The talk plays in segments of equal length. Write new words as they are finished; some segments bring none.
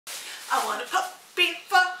I want a puppy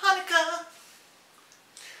for Hanukkah.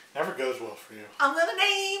 Never goes well for you. I'm gonna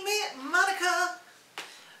name it Monica.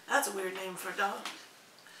 That's a weird name for a dog.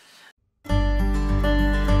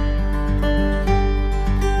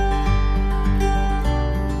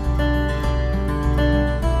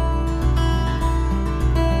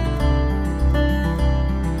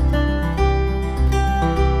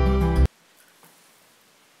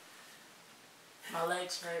 My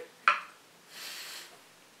legs hurt.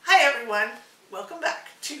 Hi everyone, welcome back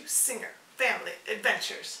to Singer Family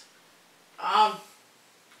Adventures.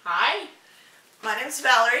 Hi. My name is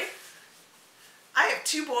Valerie. I have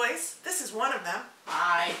two boys. This is one of them.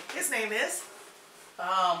 Hi. His name is?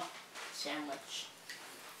 Sandwich.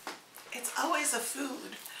 It's always a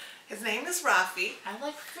food. His name is Rafi. I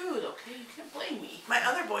like food, okay? You can't blame me. My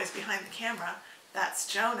other boy's behind the camera. That's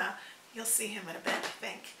Jonah. You'll see him in a bit, I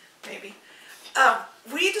think. Maybe.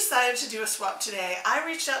 We decided to do a swap today. I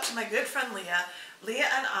reached out to my good friend Lia. Lia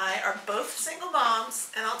and I are both single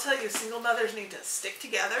moms, and I'll tell you, single mothers need to stick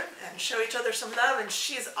together and show each other some love, and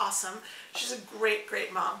she's awesome. She's a great,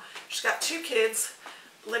 great mom. She's got two kids.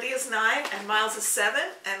 Lydia's 9 and Miles is 7,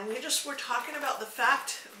 and we just were talking about the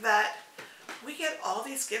fact that we get all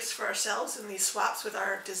these gifts for ourselves in these swaps with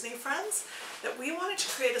our Disney friends, that we wanted to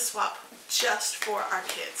create a swap just for our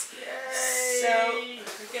kids. Yay! So, I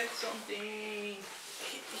get something.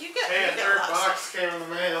 You get Hey, a a third lot of box stuff. came in the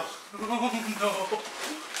mail. Oh no.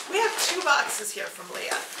 We have 2 boxes here from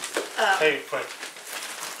Lia. Hey, quick.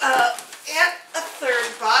 And a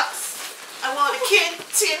third box. I want a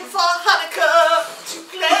kitten for Hanukkah to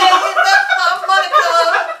play the harmonica.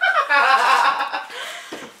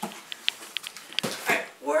 Alright,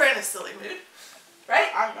 we're in a silly mood, right?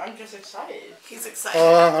 I'm just excited. He's excited.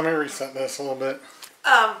 Let me reset this a little bit.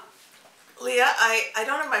 Lia, I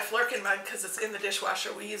don't have my Flurkin mug because it's in the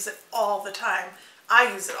dishwasher. We use it all the time.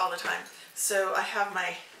 I use it all the time. So I have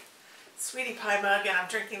my Sweetie Pie mug and I'm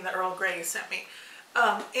drinking the Earl Grey you sent me.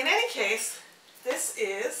 In any case, this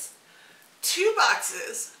is 2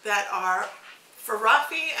 boxes that are for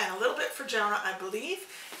Rafi and a little bit for Jonah, I believe.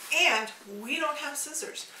 And we don't have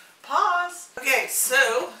scissors. Pause. Okay,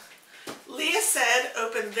 so Lia said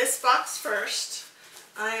open this box first.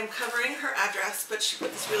 I am covering her address, but she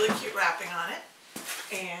put this really cute wrapping on it.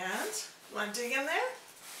 And, you want to dig in there?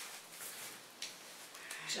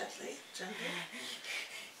 Gently, gently.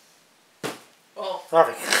 Oh.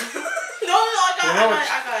 Rafi, No,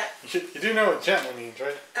 I got it. you do know what gently means,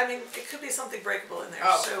 right? I mean, it could be something breakable in there.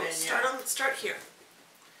 Oh, so then, start here.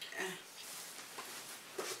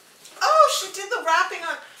 Oh, she did the wrapping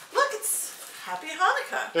on. Look, it's Happy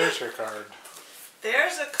Hanukkah. There's your card.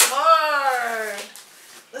 There's a card.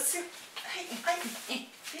 Let's see. Hey,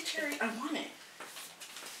 Cherry. I want it.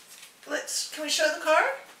 Can we show the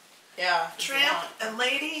card? Yeah. Tramp and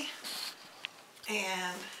Lady.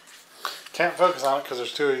 And Can't focus on it because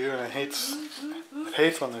there's 2 of you, and it hates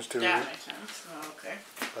when there's 2 of That you. makes sense. Oh, okay.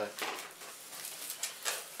 But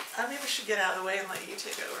maybe we should get out of the way and let you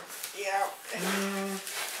take over. Yeah.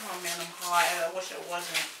 Oh man, I'm hot. I wish it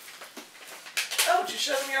wasn't. Oh, did you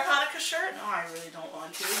show them your Hanukkah shirt? No, I really don't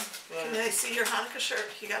want to. But Can they see your Hanukkah shirt?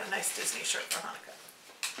 You got a nice Disney shirt for Hanukkah.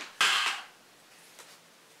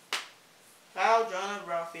 Val, Jonah,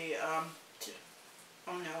 Rafi,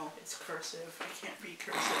 oh no, it's cursive. I can't read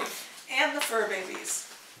cursive. And the fur babies.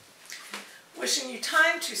 Wishing you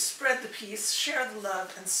time to spread the peace, share the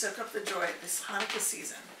love, and soak up the joy this Hanukkah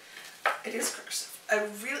season. It is cursive.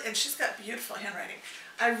 And she's got beautiful handwriting.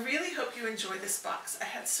 I really hope you enjoy this box. I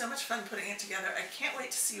had so much fun putting it together. I can't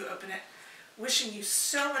wait to see you open it. Wishing you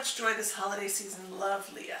so much joy this holiday season.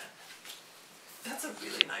 Love, Lia. That's a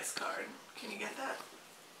really nice card. Can you get that?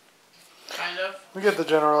 Kind of. we get the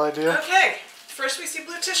general idea. Okay, first we see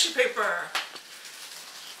blue tissue paper.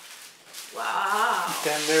 Wow.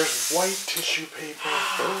 Then there's white tissue paper.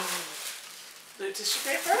 Blue tissue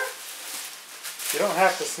paper? You don't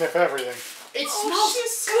have to sniff everything. It Oh, smells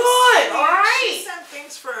she's so good, sweet. alright? She sent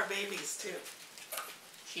things for our babies too.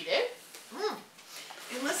 She did?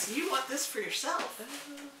 Unless you want this for yourself.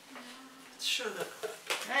 Let's show the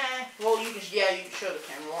Well, you can show the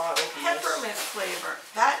camera while I open peppermint flavor.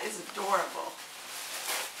 That is adorable.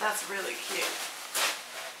 That's really cute.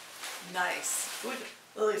 Nice.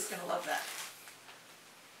 Lily's gonna love that.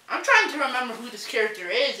 I'm trying to remember who this character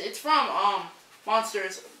is. It's from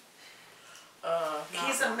Monsters.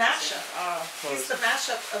 He's a mashup. He's the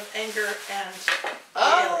mashup of Anger and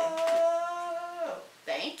Alien. Oh,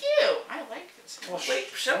 thank you. I like this. Well, Wait,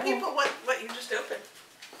 show people what you just opened.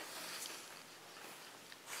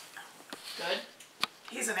 Good.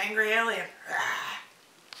 He's an angry alien.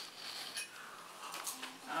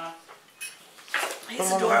 He's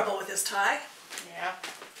He's adorable with his tie. Yeah.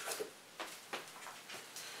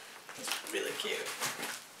 He's really cute.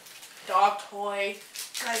 Dog toy.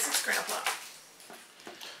 Guys, it's Grandpa.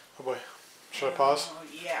 Oh boy. Should I pause? Oh,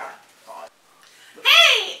 yeah. Pause.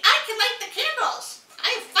 Hey, I can light the candles. I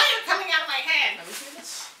have fire coming out of my hand. Let me see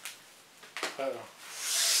this. Uh-oh.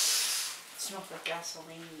 It smells like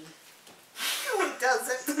gasoline. No, it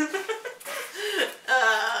doesn't.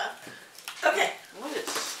 Okay. What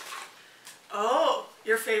is? Oh,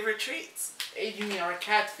 your favorite treats. You mean our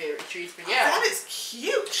cat's favorite treats, but yeah. That is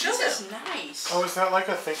cute. Show This them. is nice. Oh, is that like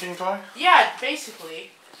a thinking toy? Yeah,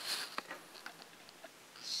 basically.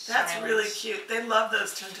 That's Silence. really cute. They love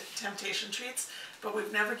those temptation treats, but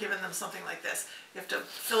we've never given them something like this. You have to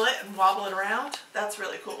fill it and wobble it around. That's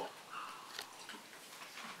really cool.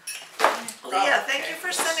 Leah, thank you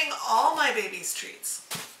for sending all my babies treats.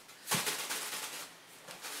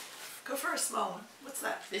 Go for a small one. What's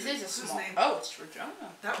that? This is a Whose small. name? Oh, it's for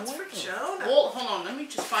Jonah. That one's for Jonah. Well, hold on. Let me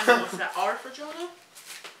just find the ones that are for Jonah.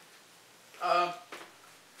 Oh,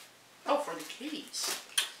 for the kitties.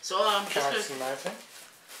 So Can I just see my thing?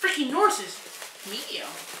 freaking yours is medium.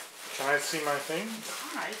 Can I see my thing?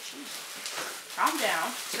 God, jeez. Calm down.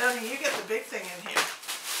 Jonah, you get the big thing in here.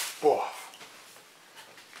 Whoa.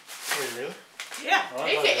 Wait, really? Yeah. Oh, I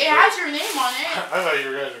It, thought you it were has your name on it. I thought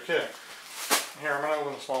you guys were kidding. Here, I'm gonna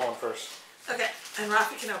open the small one first. Okay, and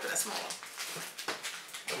Rafi can open a small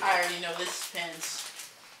one. I already know this is pins.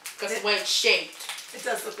 Because the way it's shaped. It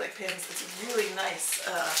does look like pins. It's a really nice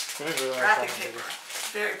It is really nice wrapping wrapping paper.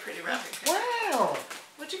 Very pretty wrapping paper. Wow!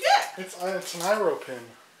 What'd you get? It's an Iro pin.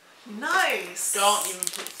 Nice. Don't even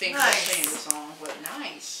think about Nice. saying the song, but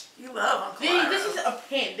nice. You love Uncle This Iro. is a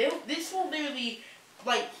pin. This will literally,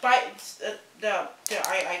 like, bite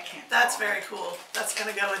I can't. That's talk. very cool. That's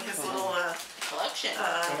gonna go in his little Collection.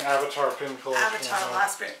 An Avatar pin collection. Avatar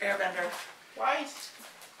Last Airbender. Why is...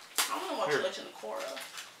 I don't know what Here. collection of Korra.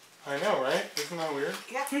 I know, right? Isn't that weird?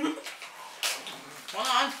 Yeah. Hold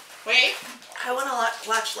on. Wait. I want to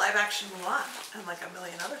watch live action Mulan and like a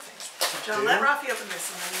million other things. John, Do let you? Rafi open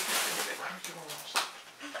this and then you can open the big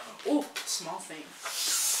one. Ooh, small thing.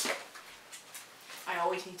 I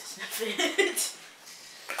always need to sniff it.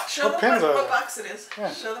 Show What them pins are what there? box it is.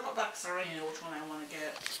 Yeah. Show them what box. I already know which one I want to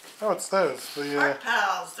get. Oh, it's those. The Heart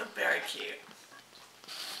Pals, they're very cute.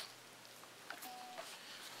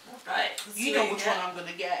 Alright, let's see You know what which get. one I'm going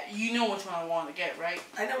to get. You know which one I want to get, right?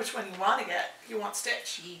 I know which one you want to get. You want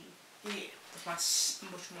Stitch. Yeah. Yeah. Which one Stitch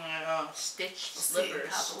We'll see slippers.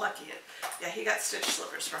 how lucky it. Yeah, he got Stitch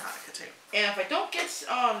slippers for Hanukkah too. And if I don't get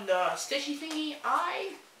the stitchy thingy,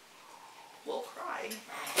 I will cry.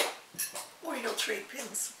 Or you'll trade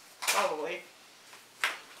pins. Probably.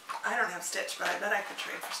 I don't have Stitch, but I bet I could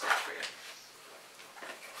trade for Stitch for you.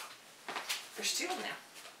 There's two in there.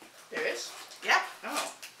 There is? Yeah.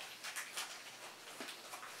 Oh.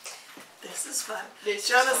 This is fun. This is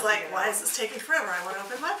Jonah's fun, like, yeah. why is this taking forever? I want to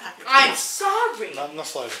open my package. I'm sorry. not in the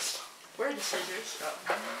slightest. Where are the scissors? Oh.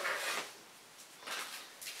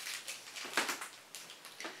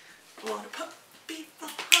 Want a puppy for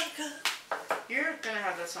Hanukkah. You're gonna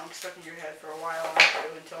have that song stuck in your head for a while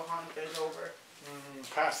until Hanukkah is over.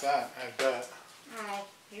 Past that, I bet. Oh,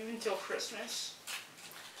 even until Christmas.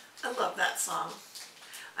 I love that song.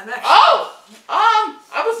 I'm actually. Oh!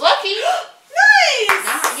 I was lucky.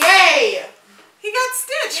 Nice! Yay! He got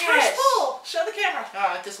Stitch. Yes. First pull. Show the camera.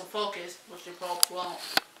 This will focus, which your bulb won't.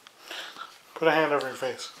 Put a hand over your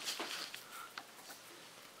face.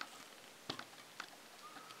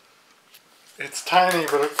 It's tiny,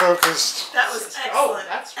 but it focused. That was excellent. Oh,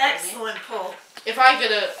 that's funny. excellent pull. If I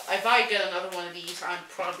get another one of these, I'm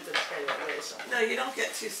probably gonna try that away. So. No, you don't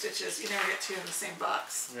get two Stitches. You never get two in the same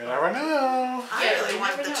box. You never know. I Yeah, really you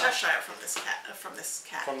wanted never the know. Cheshire from this cat. From this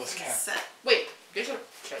cat. set. Wait, there's a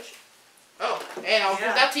treasure. Oh, and I'll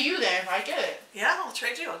give that to you then if I get it. Yeah, I'll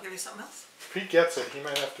trade you. I'll give you something else. If he gets it, he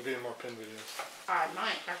might have to be in more pin videos. I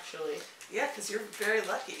might actually. Yeah, because you're very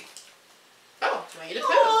lucky. Oh, Winnie the Pooh.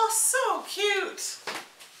 Oh, so cute.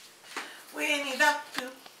 Winnie the Pooh.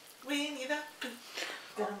 Winnie the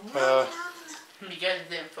Pooh. You guys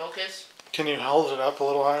didn't focus. Can you hold it up a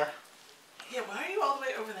little higher? Yeah, why are you all the way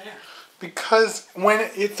over there? Because when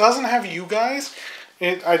it doesn't have you guys,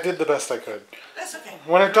 I did the best I could. That's okay.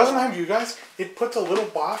 When it doesn't have you guys, it puts a little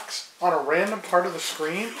box on a random part of the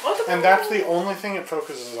screen, and that's the only thing it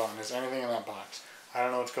focuses on, is anything in that box. I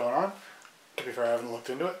don't know what's going on. To be fair, I haven't looked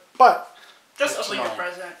into it, but... Just it's open your annoying.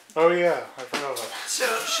 present. Oh yeah, I forgot about that.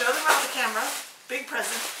 Show them on the camera. Big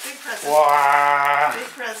present. Big present. Wow. Big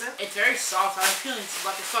present. It's very soft. I'm feeling it's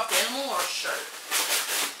like a stuffed animal or a shirt.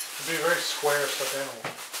 It'd be a very square stuffed animal.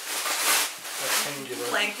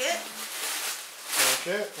 Rectangular. Blanket. Blanket.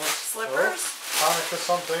 jacket. Slippers. Hanukkah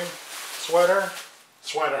something. Sweater.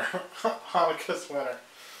 Hanukkah sweater.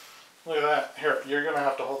 Look at that. Here, you're going to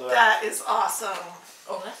have to hold it up. That is awesome.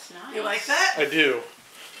 Oh, that's nice. You like that? I do.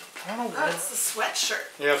 I don't know. Oh, it's the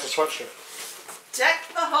sweatshirt. Yeah, it's a sweatshirt. Deck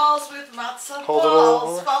the halls with matzo Hold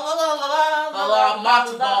balls. it Fa la la la la la la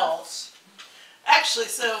Matzo la. balls. Actually,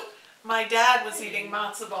 so my dad was eating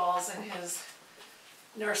matzo balls in his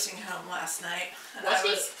nursing home last night, and I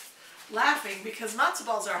was laughing because matzo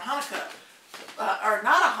balls are a Hanukkah, are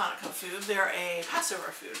not a Hanukkah food. They're a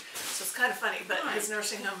Passover food, so it's kind of funny. But his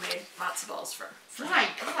nursing home made matzo balls for My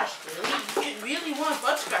gosh, really? You really want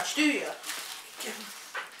butterscotch, do you?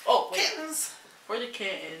 Oh, wait. kittens. For the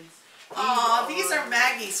kittens. Aw, these are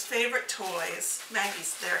Maggie's favorite toys.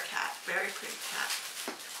 Maggie's their cat, very pretty cat.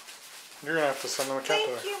 You're going to have to send them a cat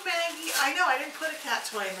toy. Thank you, Maggie. I know, I didn't put a cat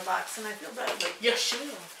toy in the box and I feel bad. But Yes, sure.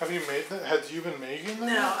 Have you made them? Had you been making them?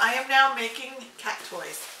 no, I am now making cat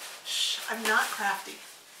toys. Shh, I'm not crafty.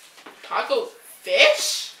 Taco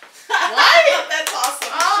fish? What? That's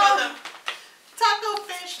awesome. Show them.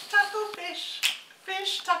 Taco fish,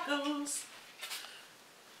 fish tacos.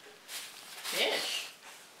 Fish.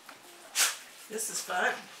 This is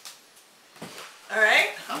fun. All right,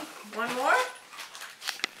 one more.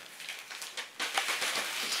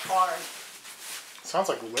 Hard. Sounds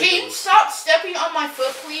like Legos. Can you stop stepping on my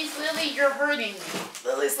foot, please, Lily? You're hurting me.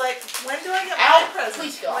 Lily's like, when do I get Ow, my present?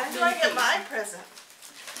 please don't. When do I get Please. my present?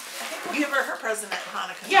 I think we'll give her present at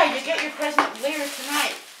Hanukkah. Yeah, you get your present later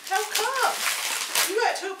tonight. How come? You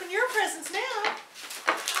got to open your presents now.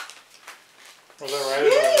 Was that right?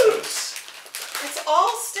 Cute. It's all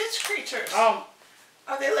Stitch creatures. Um,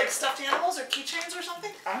 Are they like stuffed animals or keychains or something?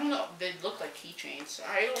 I don't know. They look like keychains.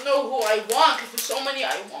 I don't know who I want because there's so many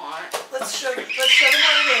I want. Let's show them what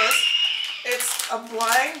it is. It's a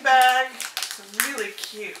blind bag. It's really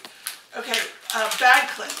cute. Okay, bag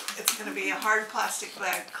clip. It's going to be a hard plastic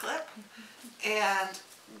bag clip. And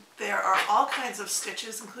there are all kinds of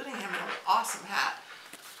stitches, including him in an awesome hat.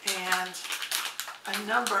 And a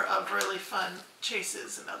number of really fun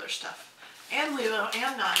chases and other stuff. And Lilo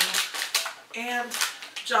and Nani. And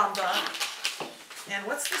Jamba. And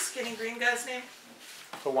what's the skinny green guy's name?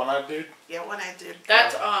 The one-eyed dude? Yeah, one-eyed dude.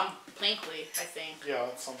 That's Pinkley, I think. Yeah,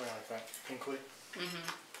 that's something like that. Pinkley.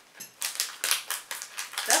 Mhm.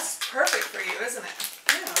 That's perfect for you, isn't it?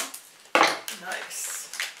 Yeah. Nice.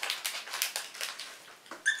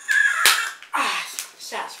 Ah,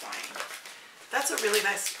 satisfying. That's a really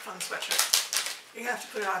nice, fun sweatshirt. You're gonna have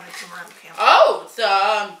to put it on and come around the camera. Oh,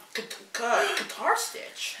 it's guitar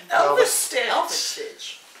stitch. Elvis Stitch. Elvis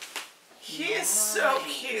Stitch. He is so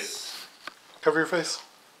cute. Cover your face.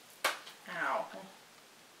 Ow.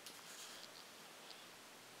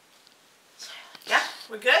 Yeah,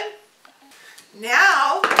 we're good?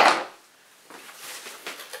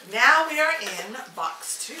 Now we are in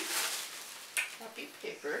box 2. Happy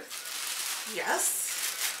paper. Yes.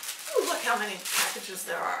 Ooh, look how many packages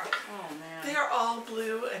there are. Oh man. They are all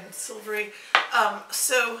blue and silvery.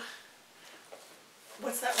 So,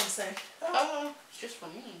 what's that one say? It's just for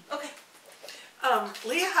me. Okay.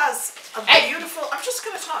 Leah has a Hey. beautiful. I'm just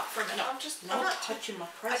gonna talk for a minute. I'm No not touching my I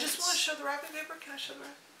presents. just want to show the wrapping paper. Can I show the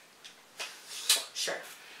wrapping? Sure.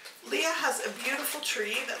 Leah has a beautiful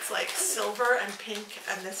tree that's like silver and pink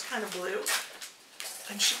and this kind of blue.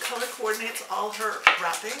 And she color coordinates all her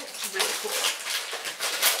wrapping. It's really cool.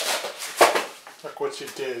 Look what you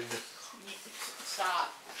did.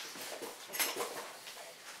 Stop.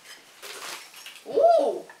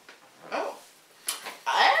 Ooh. Oh.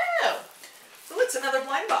 Oh. Oh, it's another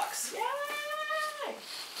blind box. Yay.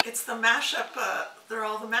 It's the mashup, they're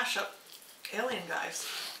all the mashup alien guys.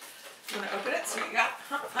 You want to open it? So you got,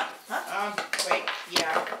 Wait.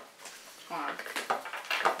 Yeah. Hold on.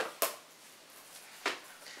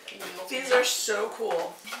 Can you open These it? are so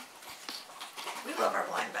cool. We love our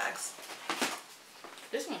blind bags.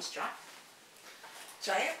 This one's dry.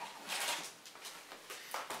 Giant.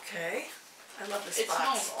 Okay. I love this It box.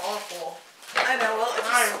 smells awful. I know, well,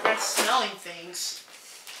 I regret smelling things.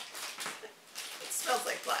 it smells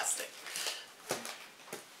like plastic.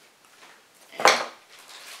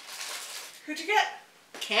 Who'd you get?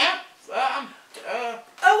 Camp?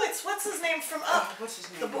 Oh, it's, what's his name from Up? What's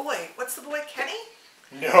his name? The boy. What's the boy? Kenny?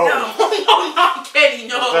 No. No, not Kenny,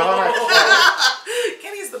 no.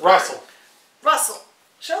 Kenny's the boy. Russell. Russell.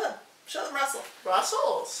 Show them. Show them Russell.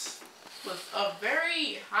 Russell's. With a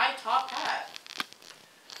very high top hat.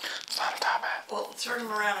 It's not a top hat. Well, turn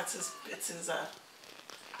him around. It's his,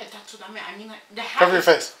 That's what I mean. I mean, like, the hat. Cover your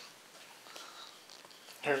face.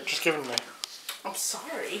 Here, just give it to me. I'm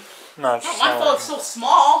sorry. No, it's Not just my not fault. It's working. so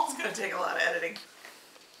small. It's going to take a lot of editing.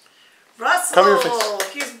 Russell. Cover your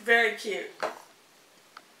face. He's very cute.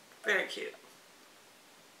 Very cute.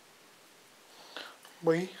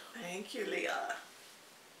 Boy. Thank you, Lia.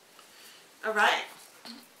 All right.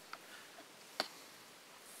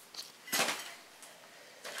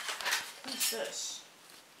 What's this?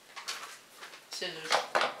 Scissors.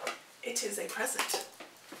 It is a present.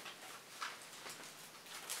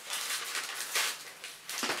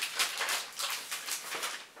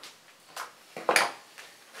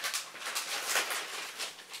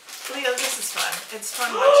 Leo, this is fun. It's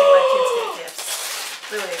fun watching my kids get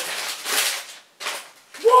gifts. Really.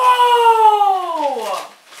 Whoa!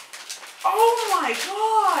 Oh my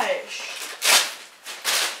gosh!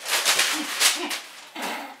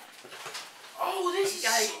 Oh, this is.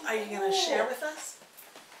 Are you gonna share with us?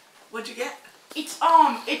 What'd you get? It's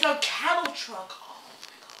a cattle truck. Oh my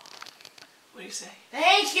god! What do you say?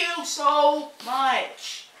 Thank you so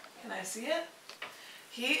much. Can I see it?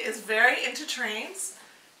 He is very into trains,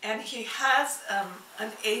 and he has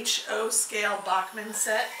an HO scale Bachmann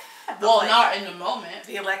set. Well, like, not in the moment.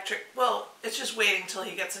 the electric. Well, it's just waiting till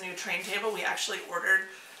he gets a new train table. We actually ordered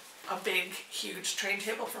a big, huge train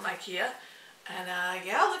table from IKEA, and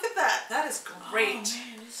yeah, look at that. That is great. Oh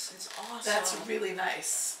man, this is awesome. That's really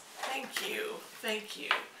nice. Thank you. Thank you.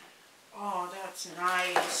 Oh, that's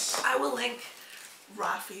nice. I will link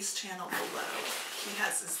Rafi's channel below. He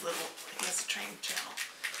has a train channel.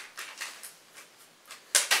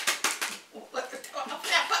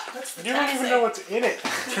 What's the You don't even know what's in it.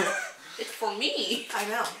 It's for me. I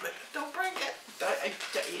know, but don't break it.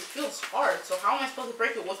 It feels hard, so how am I supposed to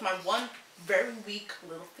break it with my one very weak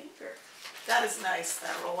little finger? That is nice,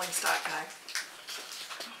 that rolling stock guy.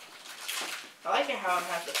 I like it how it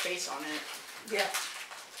has the face on it. Yeah.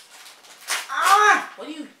 Ah! What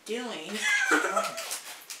are you doing?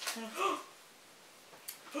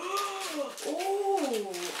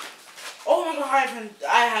 Ooh. Oh my god,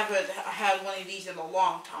 I haven't had one of these in a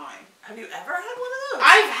long time. Have you ever had one of those?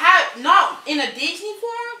 I've had, not in a Disney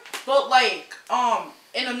form, but like,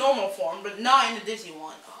 in a normal form, but not in a Disney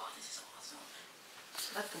one. Oh, this is awesome.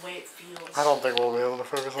 That's the way it feels. I don't think we'll be able to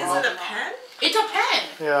focus on that. Is it a pen? It's a pen.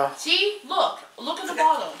 Yeah. See? Look at the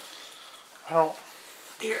bottom. I don't.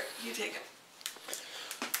 Here, you take it.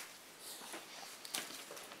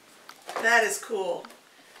 That is cool.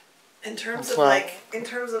 In terms It's of like- it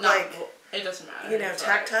doesn't matter. you know, It's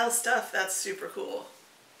alright. tactile stuff, that's super cool.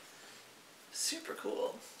 Super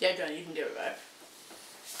cool. Yeah, Johnny, you can give it back.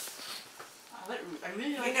 I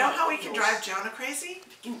really like You know how we can drive Jonah crazy?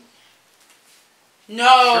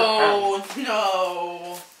 No,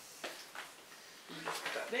 no. Just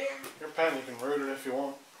put that there. Your pen, you can root it if you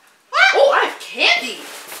want. Oh, I have candy.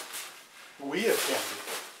 We have candy.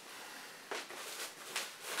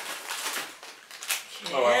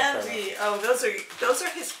 Candy. Oh, those are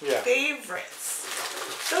his Yeah. favorites.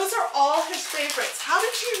 Those are all his favorites. How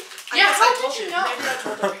did you? Yeah, guess how I did told you know? Maybe I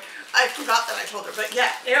told her. I forgot that I told her. But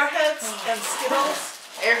yeah, Airheads and Skittles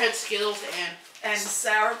Airhead Skittles and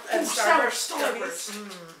sour and Starburst Starburst.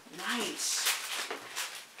 Nice.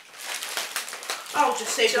 Oh,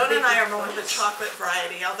 just save Jonah the and I are big more of the ones. chocolate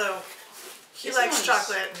variety, although he This likes one's-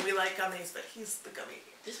 chocolate and we like gummies, but he's the gummy.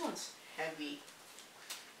 This one's heavy.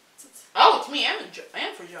 Oh, it's me and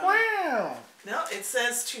for Jonah. Wow. No, it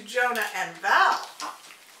says to Jonah and Val.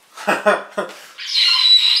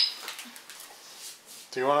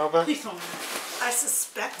 Do you want to open? Please tell me. I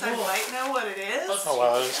suspect I Whoa. might know what it is. Oh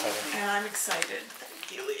wow, that is exciting. And I'm excited.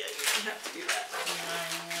 Thank you, Leah. You didn't have to do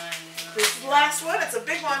that. This is the last one. It's a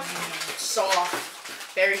big one. Soft.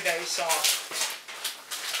 Very, very soft.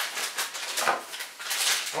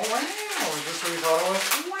 Oh wow, is this what you thought it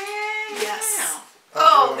was? Wow. Yes. That's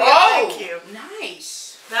Oh, really yeah, Oh, thank you.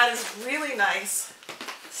 Nice. That is really nice.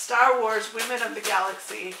 Star Wars Women of the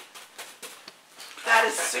Galaxy. That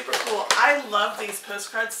is super cool. I love these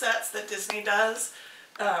postcard sets that Disney does.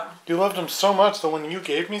 You loved them so much that when you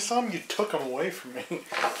gave me some, you took them away from me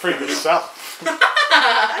for yourself.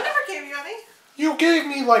 I never gave you any. You gave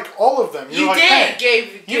me like all of them. You're You like, did hey,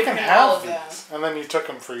 give you can him have all of these, them. and then you took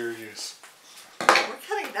them for your use. We're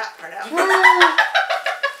cutting that part out.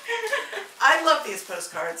 I love these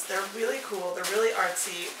postcards. They're really cool. They're really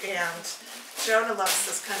artsy, and Jonah loves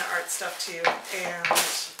this kind of art stuff too. And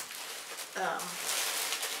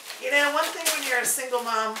you know, one thing when you're a single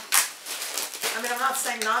mom, I mean, I'm not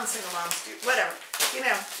saying non-single moms do, whatever. You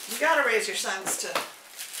know, you gotta raise your sons to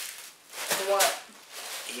What?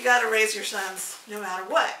 You gotta raise your sons, no matter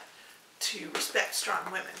what, to respect strong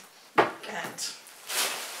women. And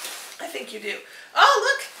I think you do.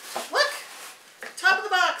 Oh, look! Top of the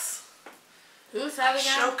box. Who's that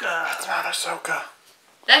again? Ashoka. It's not Ahsoka.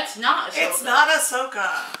 That's not Ahsoka. It's not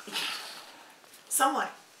Ahsoka. someone.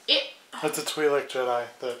 That's a Twi'lek Jedi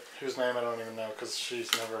whose name I don't even know because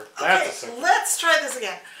she's never. Okay, let's try this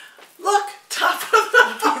again. Look, top of the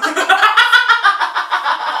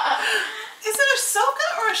Is it Ahsoka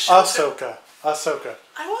or Ashoka? Ahsoka.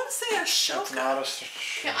 I want to say Ashoka. It's not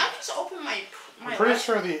Ahsoka. Can I just open my I'm pretty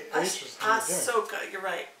sure the H is Ahsoka, you're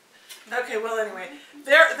right. Okay, well anyway,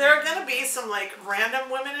 there are gonna be some like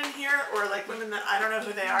random women in here, or like women that I don't know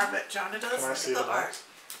who they are, but Jonah does. Can I see the art?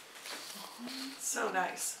 So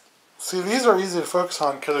nice. See, these are easy to focus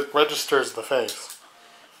on because it registers the face.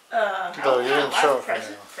 Though you didn't show it for me.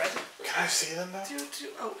 Can I see them though?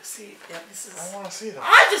 Oh, see, yeah, this is. I want to see them.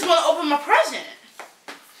 I just want to open my present.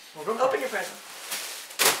 Well, go open your present.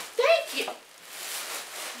 Thank you.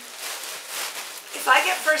 If I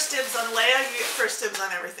get first dibs on Leia, you get first dibs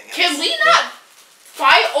on everything else. Can we not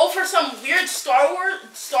fight over some weird Star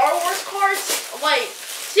Wars cards? Like,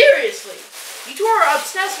 seriously. You two are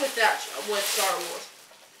obsessed with Star Wars.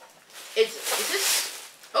 Is this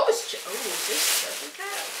Treasure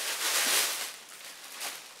Cat?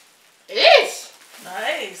 It is!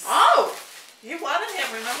 Nice. Oh! You wanted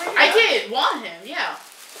him, remember? I did want him, yeah.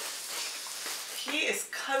 He is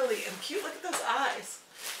cuddly and cute. Look at those eyes.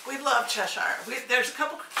 We love Cheshire. There's a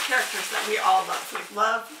couple characters that we all love. We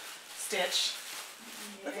love Stitch.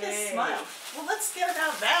 Look at his smile. Well, let's get him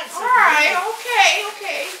out of the bag. So Alright, okay.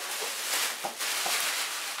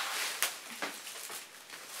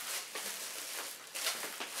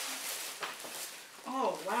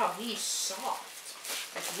 Oh, wow, he's soft.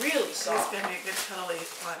 Like, really soft. He's going to be a good cuddly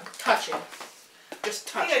one. Touch him. Just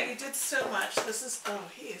touch him. Yeah, you did so much.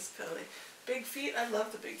 He is cuddly. Big feet. I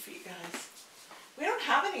love the big feet, guys. We don't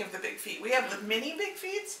have any of the big feet. We have the mini big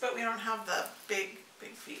feet, but we don't have the big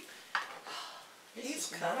feet. He's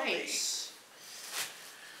cuddly. Nice.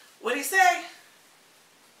 What do you say?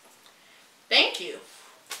 Thank you.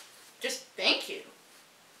 Just thank you.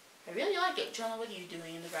 I really like it. Jonah, what are you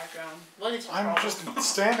doing in the background? What is your problem? I'm just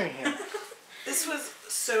standing here. This was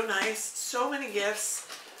so nice. So many gifts.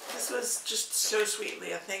 This was just so sweet,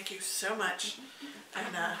 Leah. Thank you so much.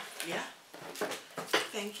 And yeah.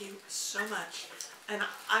 Thank you so much. And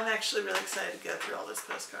I'm actually really excited to go through all those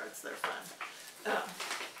postcards. They're fun.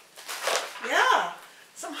 Yeah.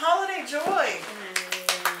 Some holiday joy.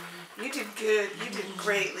 You did good. You did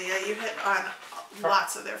great, Leah. You hit on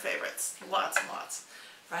lots of their favorites. Lots and lots.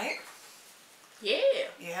 Right? Yeah.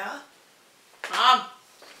 Yeah? I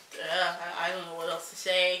don't know what else to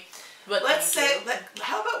say. But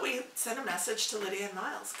how about we send a message to Lydia and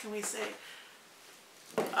Miles? Can we say,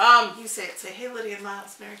 you say it. Say, hey, Lydia and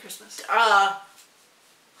Miles, Merry Christmas.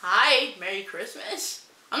 Hi, Merry Christmas.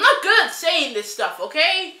 I'm not good at saying this stuff,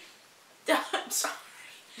 okay? I'm sorry.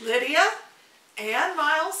 Lydia and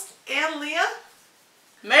Miles and Leah.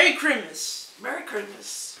 Merry Christmas. Merry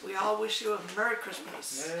Christmas. We all wish you a Merry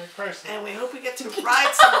Christmas. Merry Christmas. And we hope we get to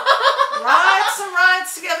ride some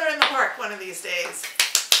rides together in the park one of these days.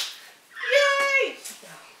 Yay!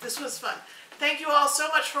 This was fun. Thank you all so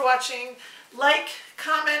much for watching. Like,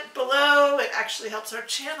 comment below. It actually helps our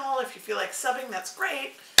channel. If you feel like subbing, that's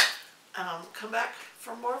great. Come back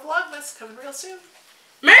for more Vlogmas coming real soon.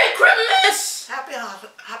 Merry Christmas! Happy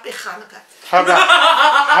Hanukkah. Happy Hanukkah. Happy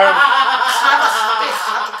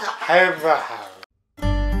Hanukkah.